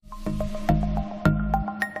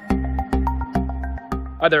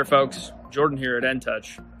Hi there, folks. Jordan here at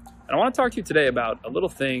EnTouch, and I want to talk to you today about a little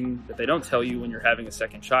thing that they don't tell you when you're having a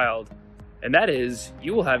second child, and that is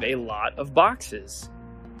you will have a lot of boxes.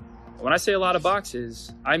 When I say a lot of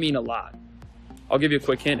boxes, I mean a lot. I'll give you a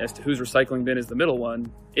quick hint as to whose recycling bin is the middle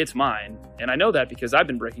one. It's mine, and I know that because I've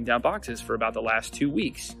been breaking down boxes for about the last 2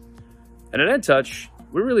 weeks. And at EnTouch,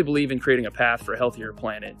 we really believe in creating a path for a healthier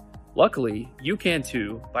planet. Luckily, you can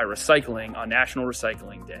too by recycling on National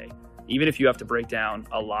Recycling Day, even if you have to break down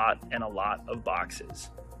a lot of boxes.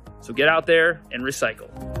 So get out there and recycle.